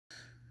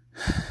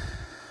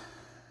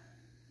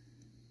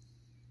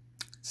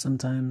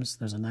Sometimes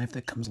there's a knife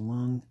that comes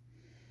along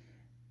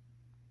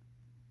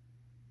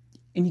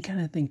and you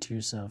kind of think to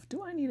yourself,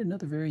 do I need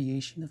another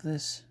variation of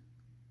this?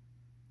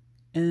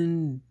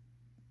 And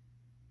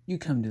you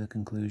come to the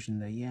conclusion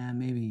that, yeah,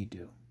 maybe you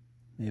do.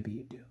 Maybe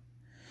you do.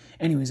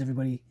 Anyways,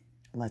 everybody,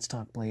 let's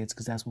talk blades,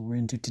 because that's what we're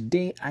into.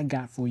 Today, I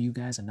got for you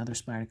guys another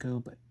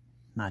Spyderco, but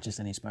not just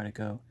any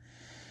Spyderco.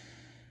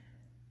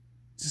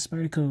 It's a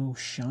Spyderco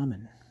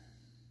Shawman,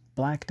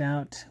 blacked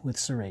out with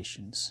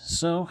serrations.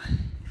 So,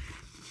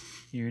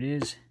 here it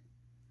is.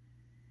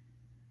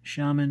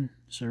 Shawman,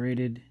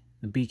 serrated,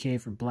 the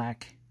BK for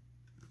black.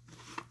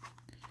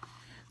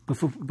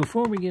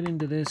 Before we get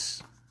into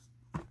this,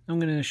 I'm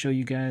going to show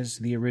you guys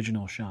the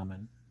original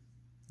Shawman.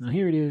 Now,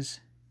 here it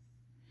is.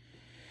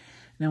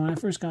 Now, when I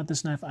first got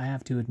this knife, I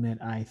have to admit,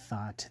 I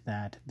thought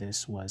that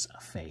this was a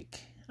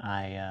fake.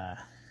 I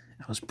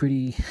was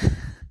pretty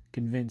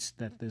convinced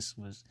that this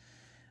was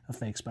a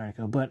fake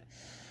Spyderco, but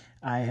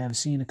I have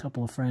seen a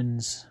couple of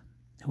friends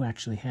who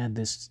actually had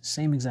this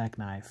same exact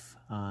knife,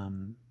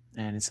 and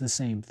it's the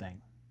same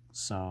thing.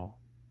 So,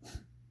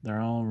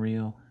 they're all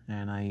real,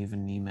 and I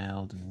even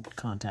emailed and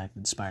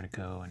contacted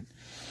Spyderco and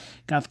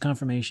got the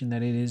confirmation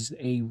that it is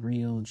a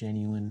real,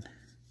 genuine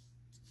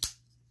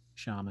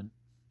Shawman.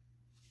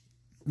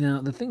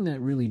 Now, the thing that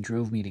really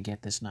drove me to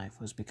get this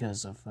knife was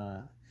because of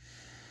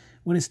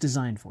what it's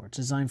designed for. It's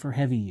designed for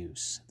heavy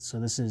use. So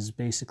this is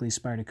basically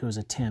Spyderco's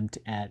attempt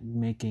at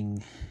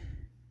making,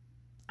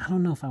 I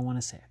don't know if I want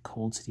to say a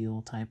cold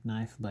steel type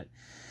knife, but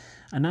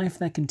a knife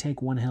that can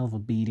take one hell of a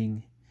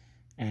beating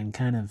and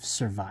kind of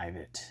survive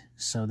it.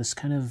 So this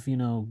kind of,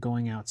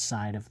 going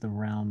outside of the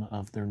realm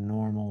of their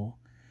normal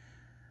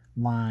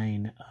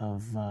line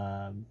of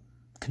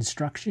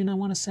construction, I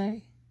want to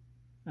say.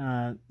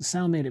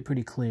 Sal made it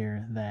pretty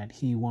clear that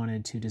he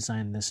wanted to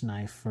design this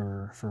knife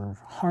for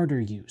harder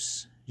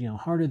use,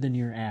 harder than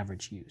your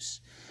average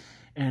use.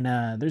 And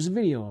there's a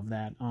video of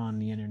that on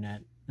the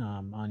internet,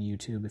 on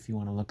YouTube, if you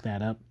want to look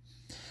that up.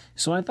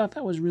 So I thought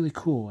that was really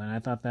cool, and I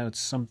thought that was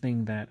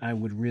something that I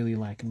would really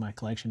like in my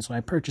collection, so I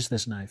purchased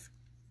this knife.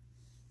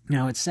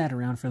 Now, it sat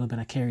around for a little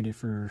bit. I carried it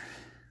for,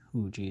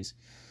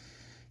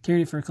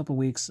 carried it for a couple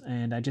weeks,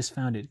 and I just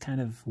found it kind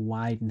of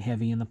wide and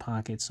heavy in the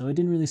pocket, so I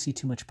didn't really see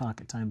too much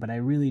pocket time, but I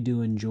really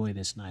do enjoy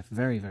this knife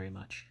very, very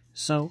much.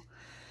 So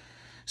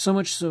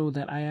much so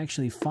that I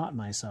actually fought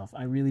myself.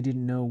 I really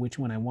didn't know which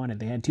one I wanted.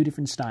 They had two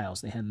different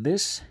styles. They had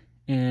this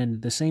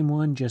and the same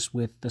one, just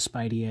with the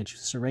Spidey Edge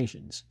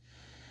serrations.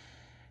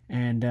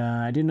 And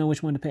I didn't know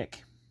which one to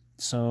pick.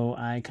 So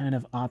I kind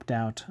of opt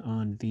out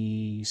on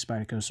the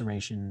Spyderco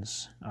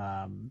serrations.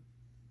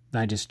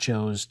 I just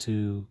chose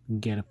to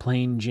get a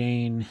plain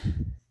Jane,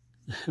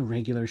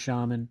 regular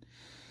Shawman.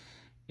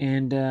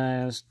 And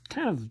I was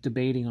kind of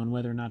debating on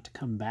whether or not to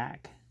come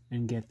back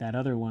and get that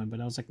other one. But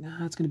I was like,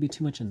 nah, it's going to be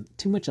too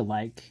much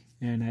alike.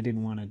 And I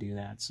didn't want to do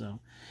that. So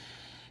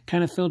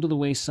kind of fell to the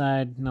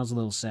wayside. And I was a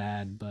little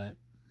sad. But,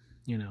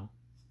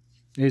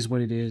 it is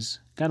what it is.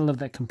 Gotta love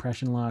that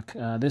compression lock.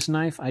 This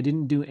knife, I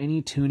didn't do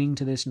any tuning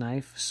to this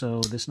knife.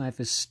 So this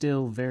knife is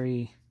still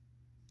very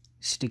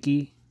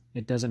sticky.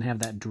 It doesn't have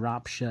that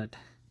drop shut,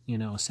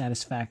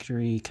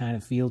 satisfactory kind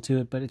of feel to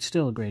it, but it's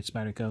still a great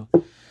Spyderco.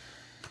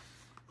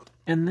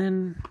 And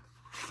then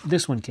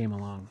this one came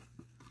along.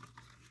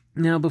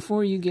 Now,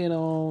 before you get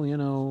all,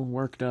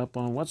 worked up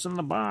on what's in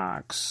the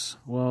box,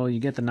 well,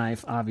 you get the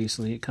knife,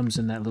 obviously. It comes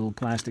in that little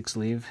plastic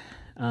sleeve.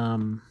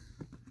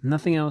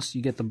 Nothing else.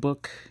 You get the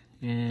book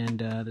and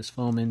this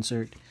foam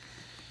insert.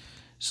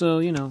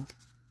 So,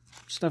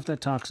 stuff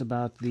that talks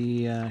about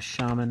the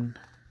Shawman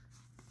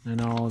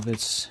and all of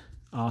its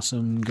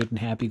awesome, good and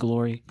happy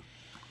glory.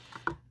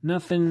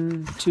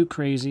 Nothing too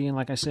crazy, and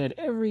like I said,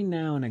 every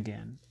now and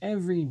again,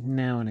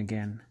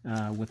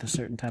 with a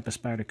certain type of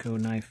Spyderco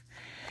knife,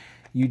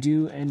 you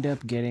do end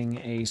up getting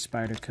a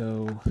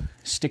Spyderco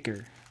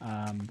sticker.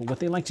 But what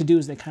they like to do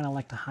is they kind of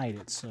like to hide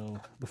it. So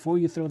before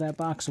you throw that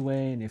box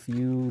away, and if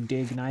you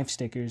dig knife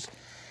stickers,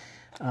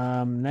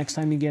 next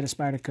time you get a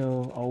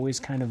Spyderco, always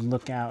kind of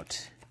look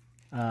out.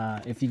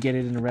 If you get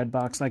it in a red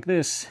box like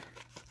this,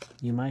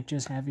 you might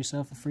just have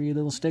yourself a free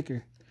little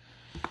sticker.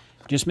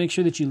 Just make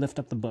sure that you lift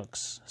up the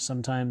books.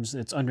 Sometimes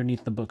it's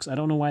underneath the books. I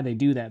don't know why they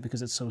do that,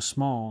 because it's so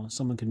small.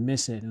 Someone could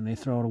miss it and they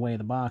throw it away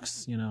the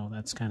box.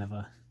 That's kind of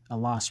a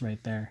loss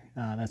right there.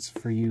 That's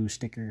for you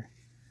sticker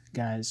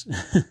guys.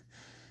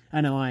 I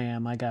know I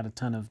am. I got a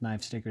ton of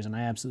knife stickers and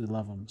I absolutely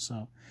love them.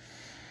 So,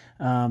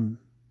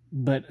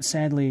 but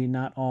sadly,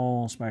 not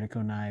all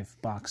Spyderco knife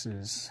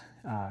boxes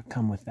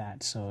come with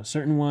that. So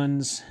certain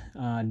ones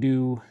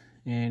do.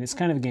 And it's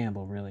kind of a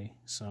gamble, really.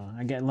 So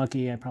I get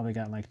lucky. I probably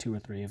got like 2 or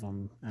 3 of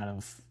them out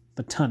of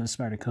the ton of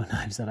Spyderco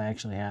knives that I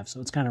actually have.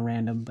 So it's kind of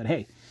random, but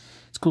hey,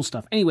 it's cool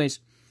stuff.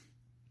 Anyways,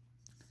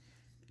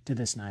 to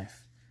this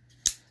knife.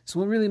 So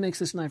what really makes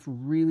this knife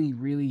really,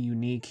 really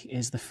unique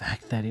is the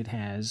fact that it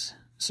has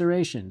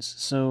serrations.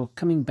 So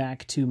coming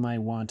back to my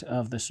want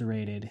of the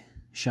serrated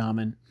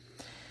Shawman,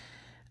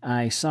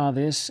 I saw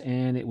this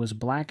and it was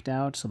blacked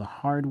out. So the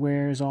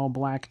hardware is all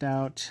blacked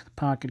out, the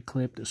pocket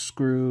clip, the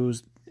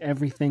screws,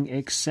 everything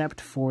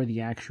except for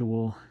the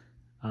actual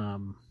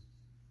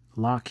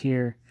lock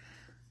here,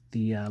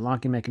 the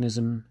locking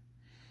mechanism,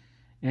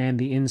 and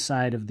the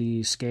inside of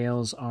the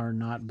scales are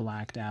not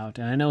blacked out.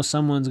 And I know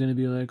someone's going to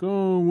be like,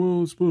 oh,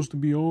 well, it's supposed to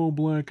be all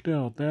blacked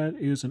out. That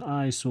is an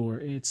eyesore.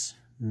 It's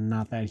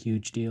not that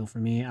huge deal for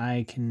me.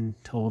 I can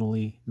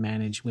totally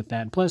manage with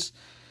that. Plus,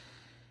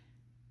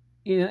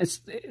 you know,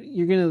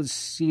 you're going to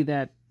see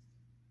that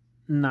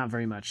not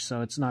very much,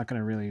 so it's not going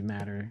to really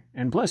matter.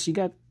 And plus, you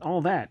got all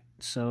that,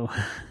 so,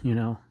 you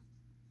know,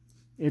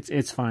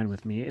 it's fine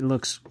with me. It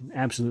looks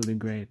absolutely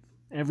great.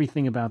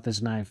 Everything about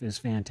this knife is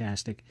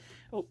fantastic.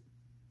 Oh.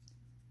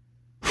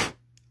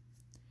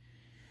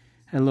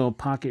 Had a little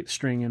pocket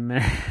string in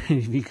there.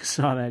 If you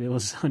saw that, it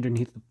was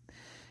underneath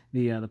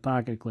the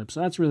pocket clip.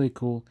 So that's really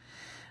cool.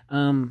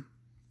 You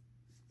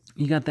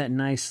got that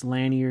nice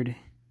lanyard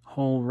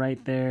hole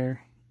right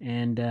there,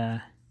 and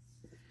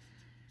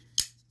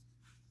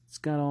it's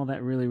got all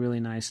that really,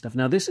 really nice stuff.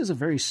 Now, this is a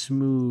very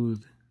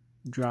smooth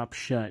drop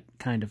shut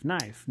kind of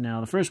knife.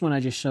 Now, the first one I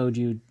just showed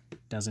you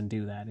doesn't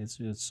do that.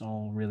 It's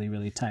all really,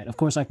 really tight. Of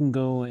course, I can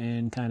go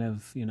and kind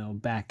of, you know,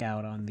 back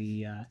out on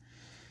the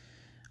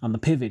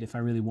pivot if I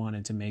really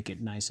wanted to make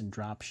it nice and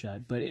drop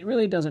shut, but it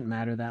really doesn't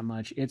matter that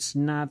much. It's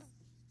not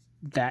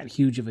that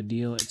huge of a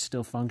deal. It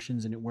still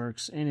functions and it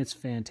works, and it's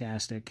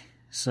fantastic.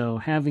 So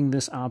having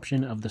this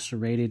option of the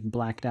serrated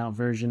blacked out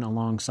version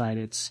alongside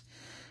its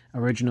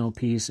original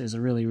piece is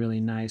a really, really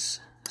nice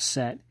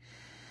set.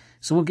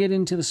 So we'll get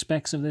into the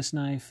specs of this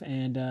knife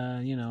and,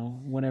 you know,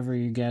 whatever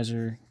you guys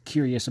are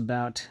curious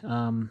about.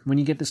 When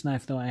you get this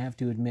knife, though, I have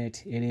to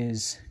admit it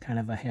is kind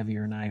of a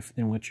heavier knife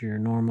than what your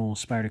normal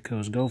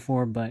Spydercos go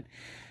for, but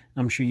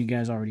I'm sure you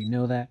guys already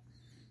know that.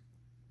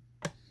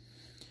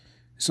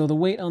 So the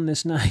weight on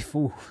this knife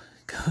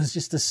goes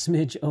just a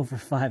smidge over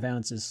 5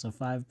 ounces, so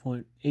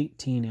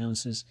 5.18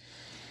 ounces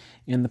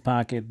in the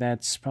pocket.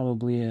 That's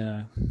probably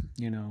a,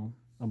 you know,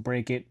 a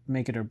break it,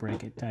 make it or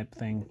break it type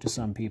thing to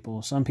some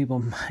people. Some people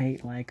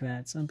might like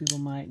that. Some people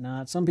might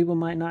not. Some people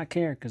might not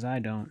care, because I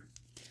don't.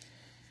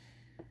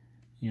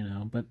 You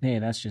know, but hey,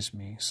 that's just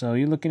me. So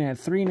you're looking at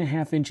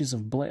 3.5 inches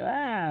of blade.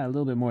 A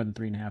little bit more than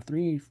 3.5.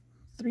 3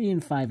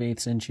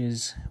 5/8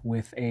 inches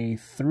with a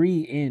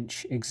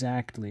 3-inch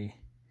exactly.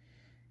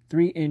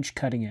 3-inch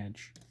cutting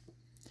edge.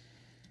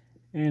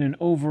 And an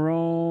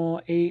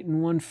overall 8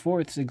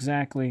 1/4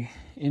 exactly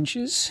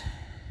inches.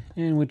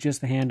 And with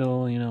just the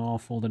handle, you know, all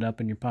folded up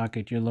in your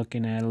pocket, you're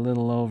looking at a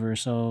little over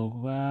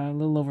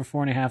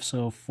 4.5,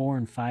 so 4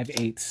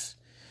 5/8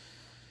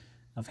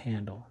 of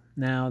handle.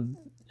 Now,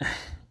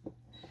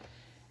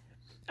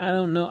 I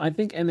don't know. I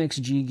think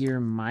MXG Gear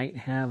might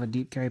have a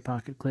deep carry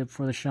pocket clip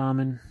for the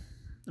Shawman.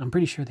 I'm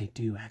pretty sure they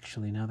do,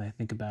 actually, now that I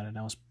think about it.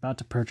 I was about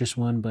to purchase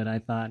one, but I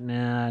thought,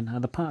 nah,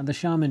 the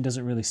Shawman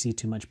doesn't really see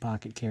too much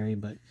pocket carry,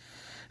 but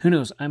who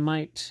knows? I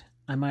might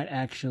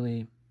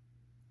actually...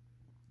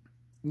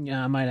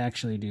 Yeah, I might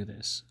actually do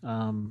this,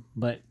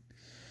 but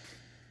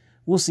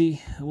we'll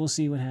see. We'll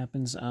see what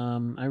happens.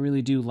 I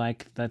really do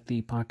like that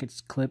the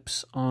pocket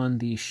clips on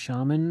the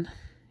Shawman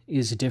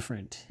is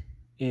different.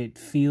 It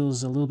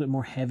feels a little bit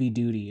more heavy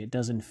duty. It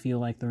doesn't feel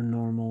like their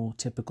normal,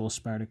 typical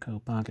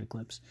Spyderco pocket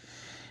clips.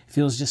 It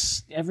feels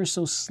just ever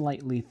so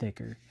slightly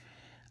thicker,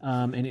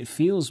 and it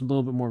feels a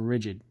little bit more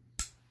rigid.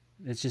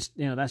 It's just,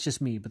 you know, that's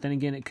just me. But then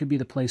again, it could be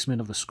the placement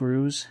of the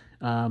screws.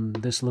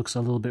 This looks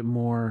a little bit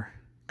more...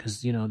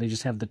 because, you know, they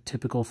just have the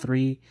typical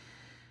 3,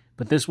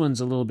 but this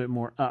one's a little bit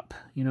more up,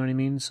 you know what I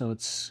mean? So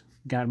it's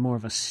got more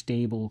of a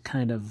stable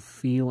kind of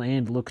feel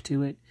and look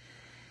to it.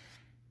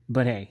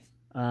 But hey,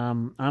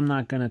 I'm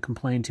not going to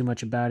complain too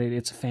much about it.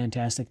 It's a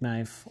fantastic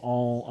knife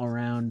all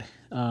around.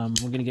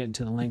 We're going to get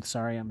into the length.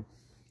 Sorry, I'm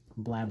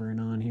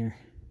blabbering on here.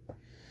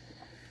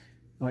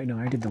 Oh, wait, no,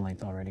 I did the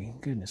length already.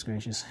 Goodness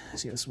gracious.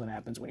 See, this is what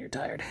happens when you're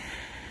tired.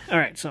 All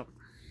right, so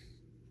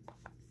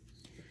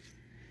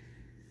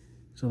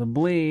the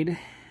blade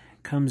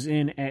comes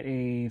in at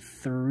a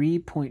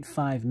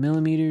 3.5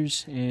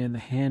 millimeters, and the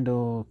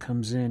handle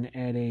comes in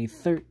at a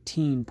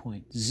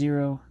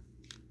 13.0.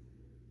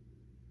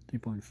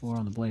 3.4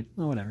 on the blade.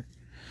 Oh, whatever.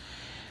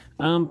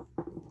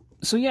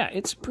 So yeah,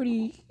 it's a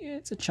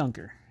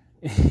chunker.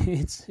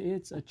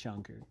 it's a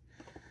chunker.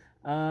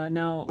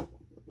 Now,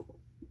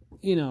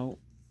 you know,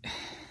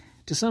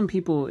 to some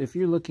people, if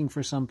you're looking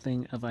for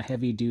something of a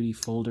heavy-duty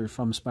folder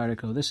from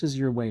Spyderco, this is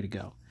your way to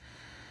go.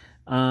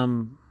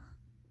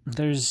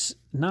 There's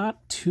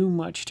not too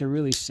much to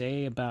really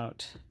say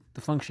about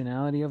the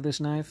functionality of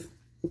this knife.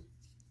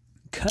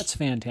 Cut's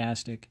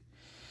fantastic.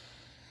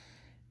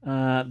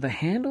 The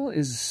handle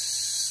is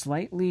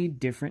slightly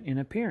different in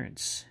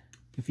appearance.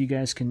 If you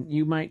guys can,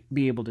 you might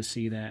be able to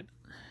see that.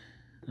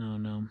 Oh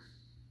no.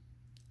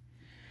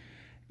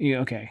 Yeah,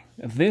 okay.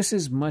 This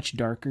is much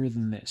darker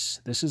than this.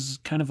 This is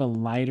kind of a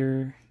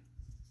lighter...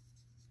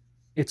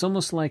 It's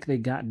almost like they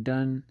got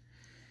done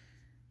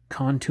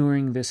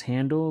contouring this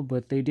handle,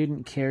 but they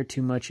didn't care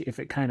too much if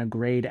it kind of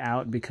grayed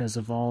out because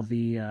of all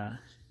the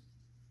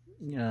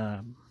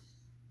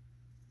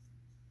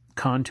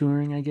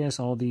contouring, I guess,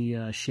 all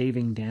the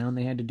shaving down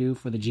they had to do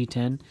for the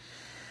G10.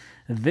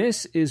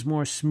 This is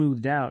more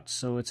smoothed out,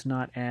 so it's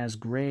not as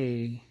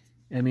gray.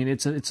 I mean,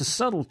 it's a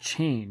subtle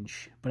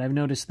change, but I've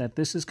noticed that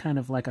this is kind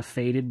of like a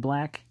faded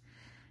black,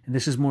 and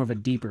this is more of a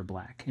deeper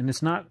black. And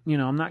it's not, you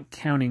know, I'm not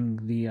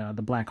counting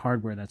the black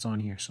hardware that's on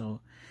here,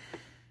 so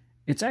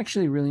it's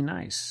actually really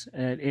nice.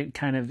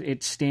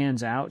 It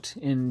stands out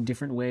in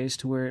different ways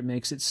to where it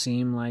makes it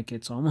seem like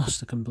it's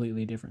almost a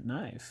completely different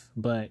knife,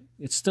 but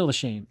it's still it's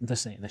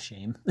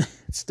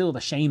still the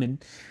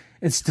Shawman.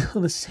 It's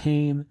still the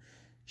same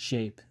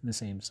shape, the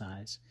same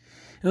size.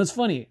 And it's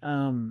funny,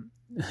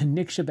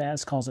 Nick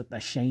Shabazz calls it the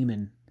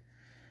Shawman.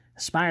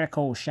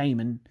 Spyderco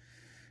Shawman.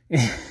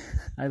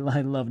 I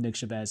love Nick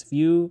Shabazz. If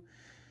you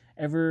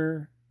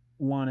ever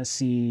want to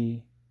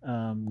see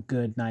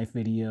good knife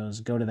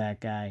videos, go to that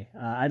guy.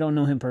 I don't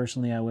know him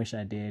personally, I wish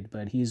I did,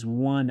 but he's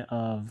one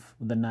of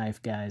the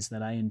knife guys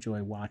that I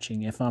enjoy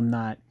watching if I'm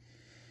not,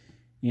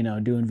 you know,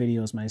 doing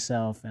videos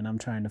myself and I'm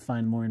trying to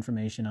find more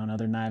information on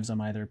other knives I'm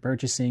either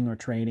purchasing or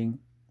trading.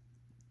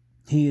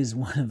 He is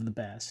one of the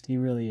best. He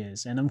really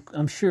is. And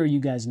I'm sure you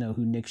guys know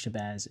who Nick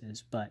Shabazz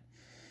is, but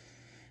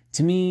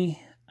to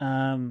me,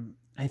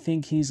 I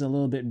think he's a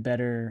little bit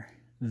better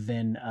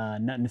than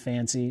Nut and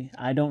Fancy.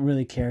 I don't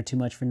really care too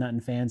much for Nut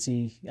and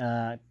Fancy.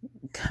 The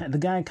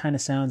guy kind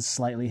of sounds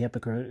slightly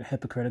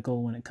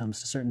hypocritical when it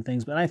comes to certain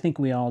things, but I think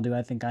we all do.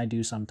 I think I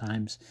do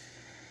sometimes.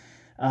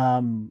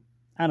 I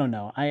don't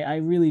know. I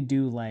really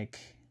do like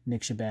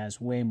Nick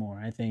Shabazz way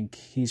more. I think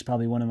he's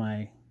probably one of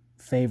my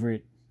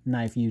favorite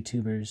knife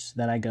YouTubers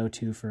that I go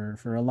to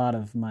for a lot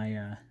of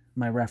my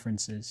my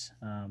references.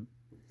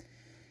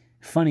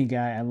 Funny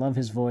guy. I love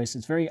his voice.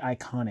 It's very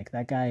iconic.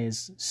 That guy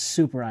is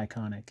super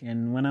iconic.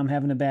 And when I'm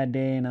having a bad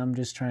day and I'm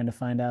just trying to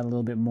find out a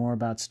little bit more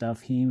about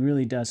stuff, he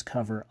really does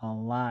cover a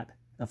lot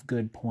of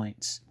good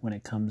points when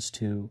it comes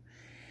to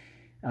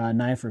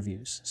knife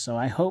reviews. So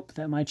I hope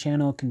that my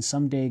channel can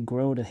someday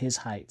grow to his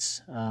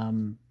heights.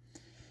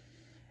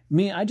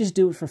 Me, I just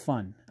do it for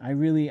fun. I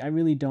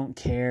really don't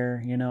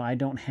care. You know, I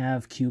don't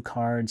have cue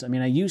cards. I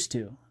mean, I used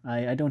to.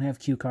 I don't have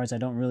cue cards. I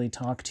don't really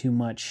talk too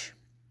much.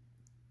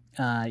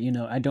 You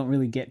know, I don't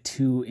really get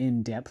too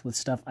in-depth with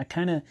stuff.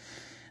 The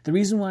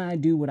reason why I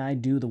do what I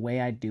do the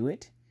way I do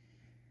it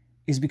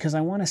is because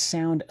I want to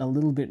sound a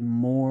little bit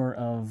more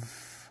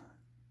of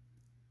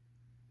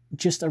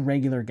just a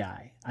regular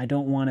guy. I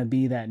don't want to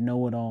be that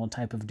know-it-all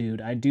type of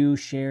dude. I do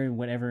share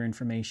whatever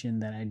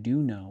information that I do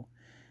know.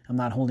 I'm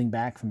not holding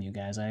back from you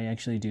guys. I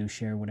actually do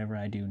share whatever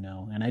I do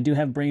know. And I do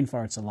have brain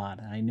farts a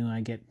lot. I know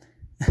I get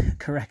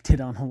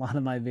corrected on a lot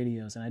of my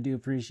videos, and I do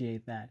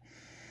appreciate that.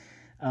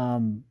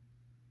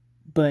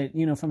 But,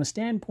 you know, from a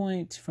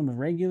standpoint, from a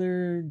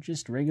regular Joe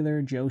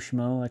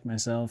Schmo like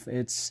myself,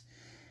 it's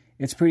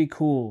pretty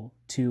cool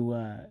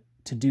to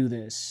do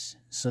this.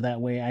 So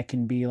that way I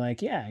can be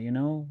like, yeah, you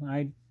know,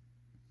 I'm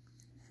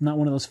not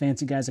one of those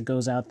fancy guys that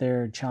goes out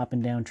there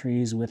chopping down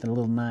trees with a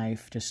little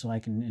knife just so I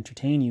can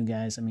entertain you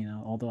guys. I mean,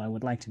 although I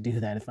would like to do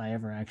that if I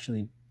ever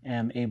actually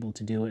am able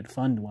to do it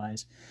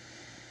fund-wise.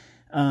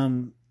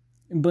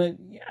 But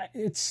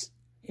it's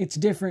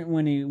different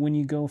when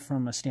you go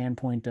from a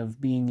standpoint of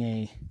being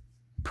a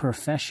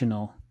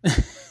professional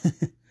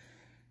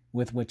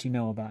with what you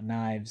know about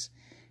knives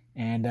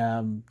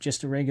and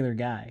just a regular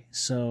guy.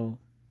 So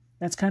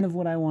that's kind of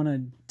what I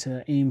wanted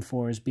to aim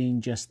for, is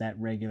being just that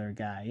regular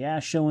guy. Yeah,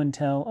 show and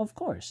tell, of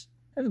course.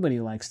 Everybody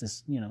likes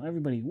this, you know,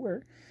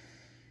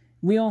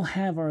 we all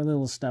have our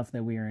little stuff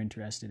that we are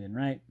interested in,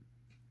 right?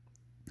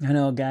 I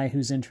know a guy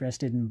who's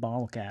interested in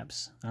bottle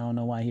caps. I don't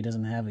know why he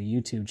doesn't have a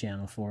YouTube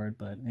channel for it,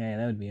 but hey,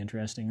 that would be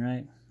interesting,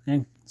 right?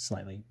 And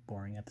slightly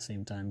boring at the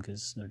same time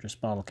because they're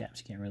just bottle caps.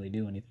 You can't really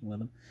do anything with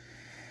them.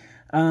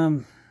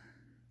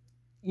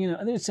 You know,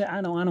 I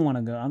don't want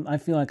to go. I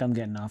feel like I'm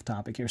getting off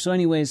topic here. So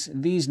anyways,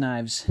 these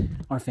knives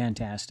are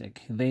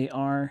fantastic. They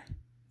are,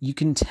 you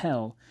can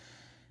tell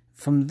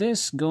from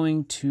this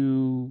going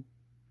to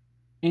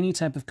any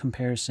type of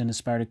comparison to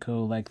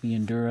Spyderco like the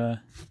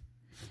Endura,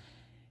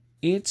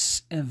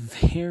 it's a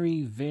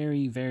very,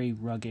 very, very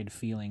rugged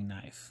feeling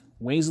knife.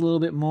 Weighs a little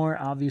bit more,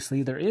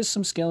 obviously. There is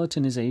some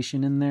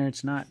skeletonization in there.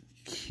 It's not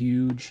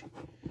huge.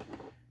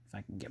 If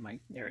I can get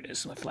there it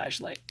is, my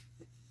flashlight.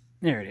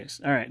 There it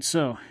is. All right,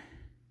 so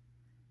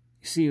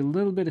you see a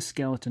little bit of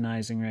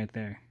skeletonizing right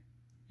there.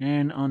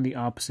 And on the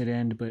opposite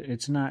end, but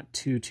it's not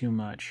too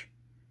much.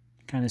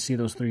 Kind of see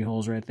those 3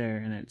 holes right there,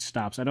 and it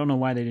stops. I don't know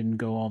why they didn't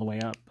go all the way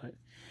up, but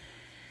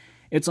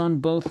it's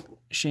on both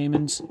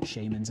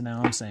Shawmans,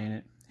 now I'm saying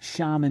it.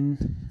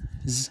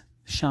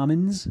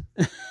 Shawmans,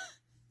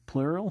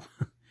 plural.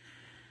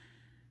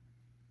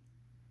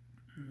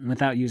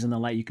 Without using the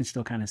light, you can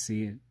still kind of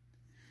see it.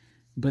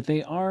 But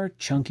they are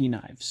chunky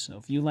knives. So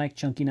if you like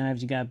chunky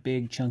knives, you got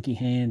big chunky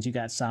hands, you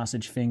got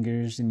sausage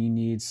fingers, and you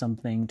need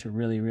something to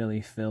really,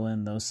 really fill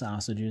in those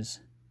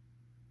sausages.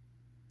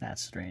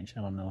 That's strange.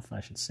 I don't know if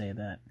I should say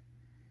that.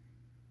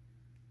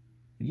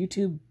 Would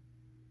YouTube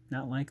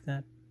not like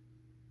that?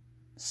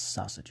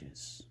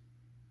 Sausages.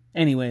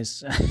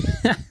 Anyways,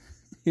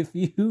 if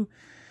you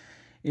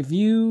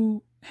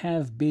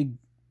have big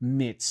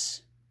mitts,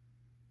 is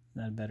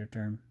that a better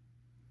term?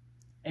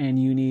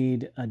 and you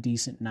need a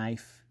decent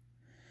knife,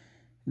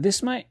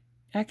 this might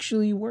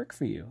actually work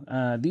for you.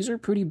 These are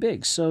pretty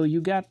big, so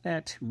you got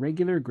that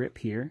regular grip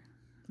here,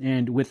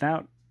 and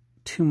without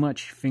too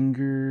much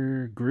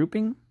finger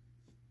grouping,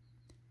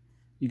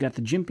 you got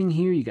the jimping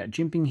here, you got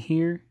jimping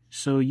here,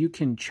 so you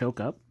can choke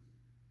up,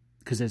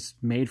 because it's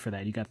made for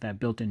that. You got that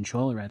built-in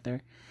chola right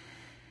there.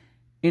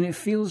 And it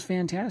feels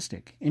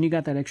fantastic. And you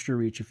got that extra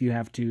reach if you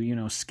have to, you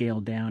know,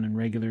 scale down and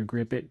regular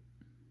grip it.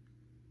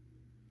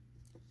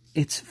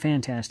 It's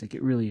fantastic.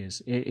 It really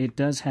is. It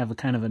does have a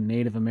kind of a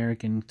Native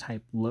American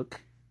type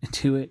look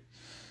to it,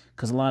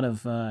 because a lot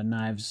of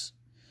knives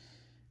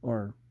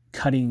or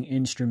cutting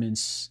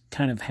instruments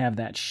kind of have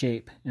that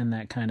shape and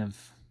that kind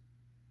of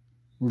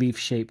leaf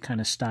shape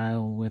kind of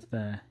style with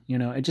you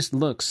know, it just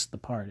looks the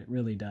part. It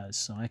really does.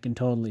 So I can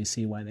totally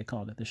see why they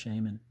called it the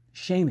Shawman.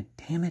 Shawman,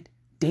 damn it.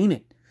 Damn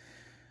it.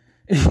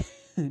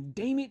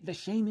 Damn it, the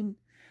Shawman.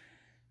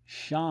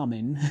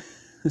 Shawman.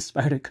 The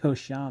Spyderco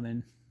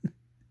Shawman.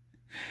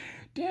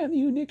 Damn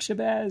you, Nick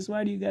Shabazz.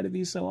 Why do you gotta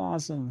be so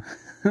awesome?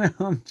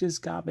 I'm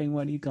just copying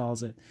what he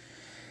calls it.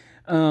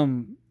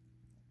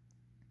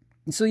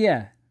 So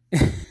yeah.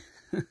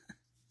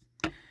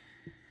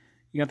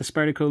 You got the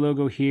Spyderco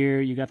logo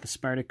here. You got the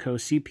Spyderco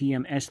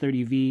CPM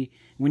S30V.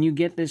 When you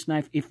get this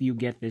knife, if you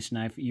get this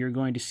knife, you're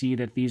going to see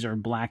that these are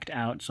blacked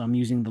out. So I'm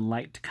using the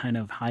light to kind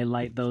of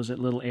highlight those at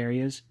little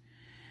areas.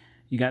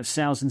 You got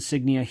Sal's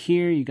insignia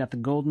here. You got the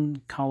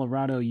golden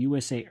Colorado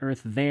USA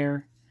Earth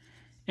there.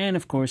 And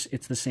of course,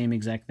 it's the same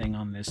exact thing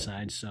on this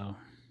side. So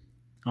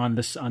on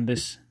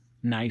this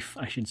knife,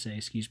 I should say,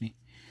 excuse me.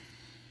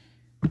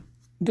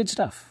 Good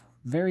stuff.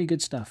 Very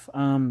good stuff.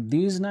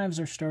 These knives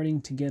are starting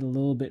to get a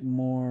little bit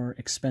more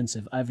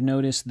expensive. I've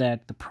noticed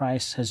that the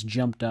price has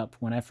jumped up.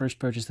 When I first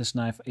purchased this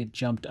knife, it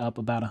jumped up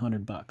about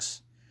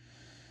 $100.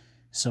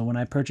 So when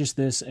I purchased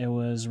this, it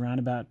was around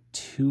about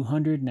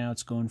 $200. Now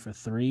it's going for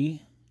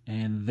 $300.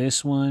 And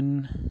this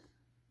one,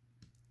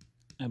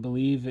 I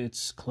believe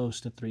it's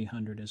close to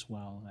 $300 as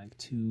well, like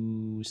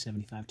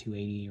 $275,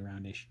 $280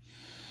 around-ish.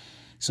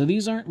 So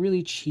these aren't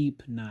really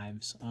cheap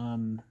knives.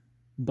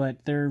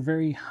 But they're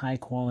very high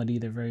quality,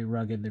 they're very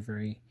rugged, they're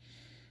very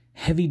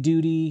heavy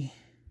duty,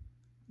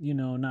 you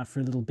know, not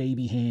for little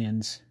baby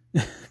hands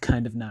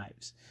kind of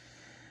knives.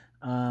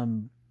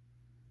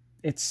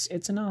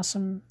 It's an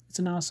awesome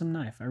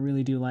knife. I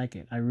really do like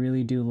it. I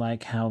really do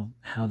like how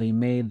they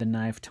made the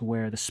knife to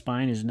where the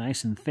spine is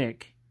nice and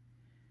thick,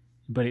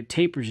 but it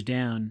tapers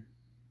down.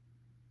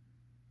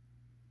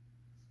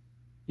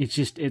 It's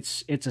just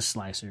it's a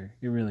slicer.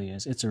 It really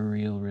is. It's a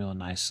real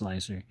nice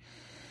slicer.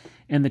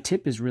 And the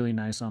tip is really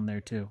nice on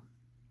there, too.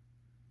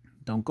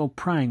 Don't go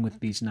prying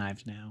with these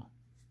knives now.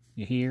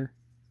 You hear?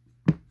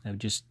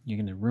 You're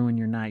going to ruin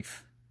your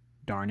knife.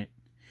 Darn it.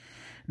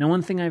 Now,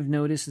 one thing I've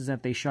noticed is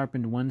that they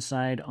sharpened one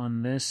side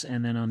on this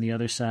and then on the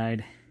other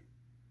side.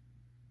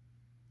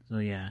 So,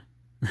 yeah.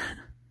 I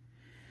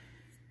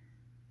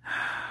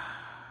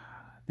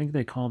think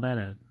they call that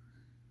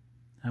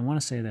I want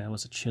to say that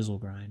was a chisel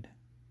grind.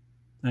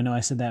 I know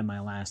I said that in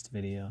my last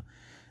video,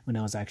 when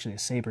I was actually a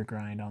saber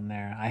grind on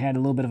there. I had a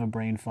little bit of a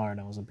brain fart.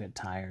 I was a bit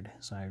tired,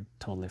 so I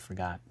totally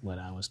forgot what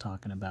I was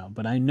talking about.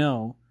 But I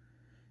know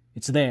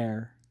it's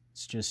there.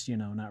 It's just, you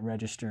know, not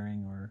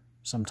registering, or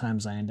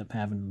sometimes I end up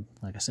having,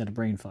 like I said, a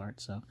brain fart.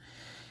 So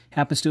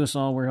happens to us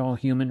all. We're all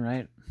human,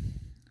 right?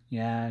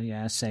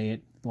 Yeah, say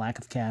it. Lack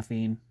of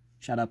caffeine.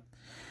 Shut up.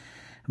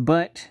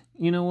 But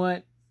you know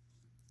what?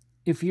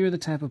 If you're the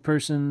type of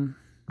person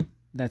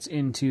that's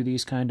into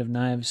these kind of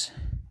knives,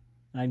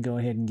 I'd go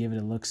ahead and give it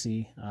a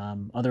look-see.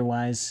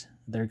 Otherwise,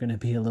 they're going to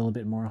be a little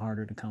bit more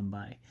harder to come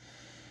by.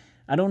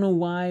 I don't know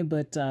why,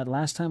 but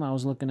last time I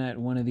was looking at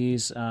one of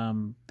these,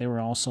 they were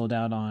all sold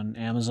out on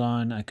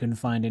Amazon. I couldn't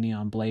find any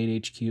on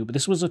Blade HQ, but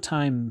this was a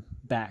time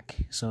back,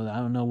 so I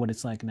don't know what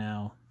it's like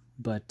now.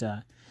 But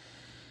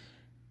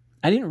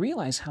I didn't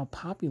realize how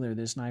popular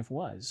this knife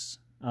was.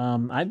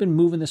 I've been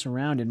moving this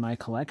around in my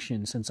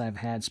collection since I've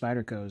had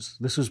Spydercos.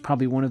 This was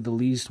probably one of the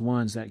least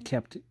ones that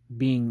kept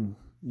being,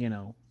 you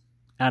know,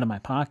 out of my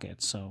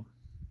pocket. So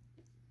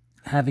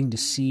having to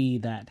see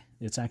that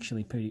it's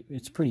actually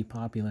pretty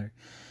popular.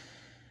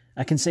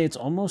 I can say it's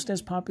almost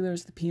as popular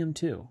as the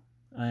PM2.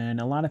 And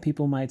a lot of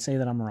people might say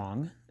that I'm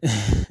wrong,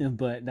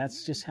 but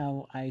that's just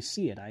how I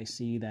see it. I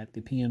see that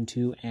the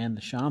PM2 and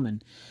the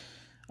Shawman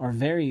are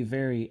very,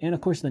 very, and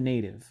of course the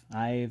native.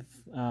 I've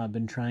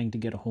been trying to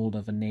get a hold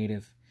of a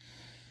native,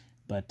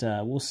 but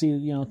we'll see.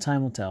 You know,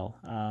 time will tell.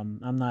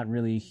 I'm not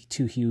really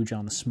too huge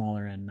on the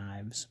smaller end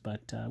knives,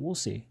 but we'll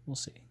see. We'll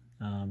see.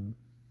 I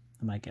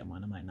might get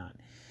one. I might not.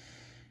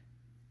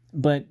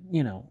 But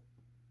you know,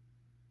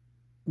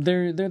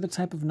 they're the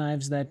type of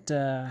knives that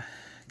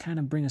kind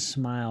of bring a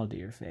smile to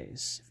your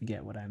face, if you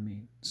get what I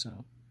mean.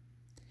 So,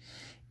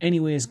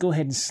 anyways, go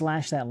ahead and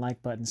slash that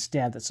like button,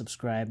 stab that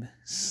subscribe,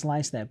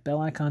 slice that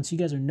bell icon so you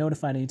guys are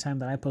notified anytime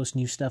that I post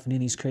new stuff. And in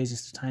these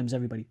craziest times,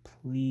 everybody,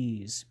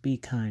 please be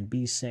kind,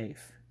 be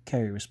safe,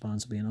 carry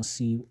responsibly, and I'll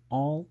see you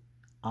all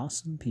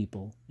awesome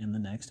people in the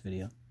next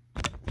video.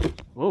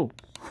 Whoa.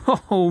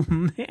 Oh,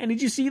 man,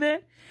 did you see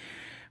that?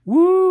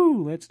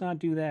 Woo! Let's not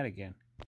do that again.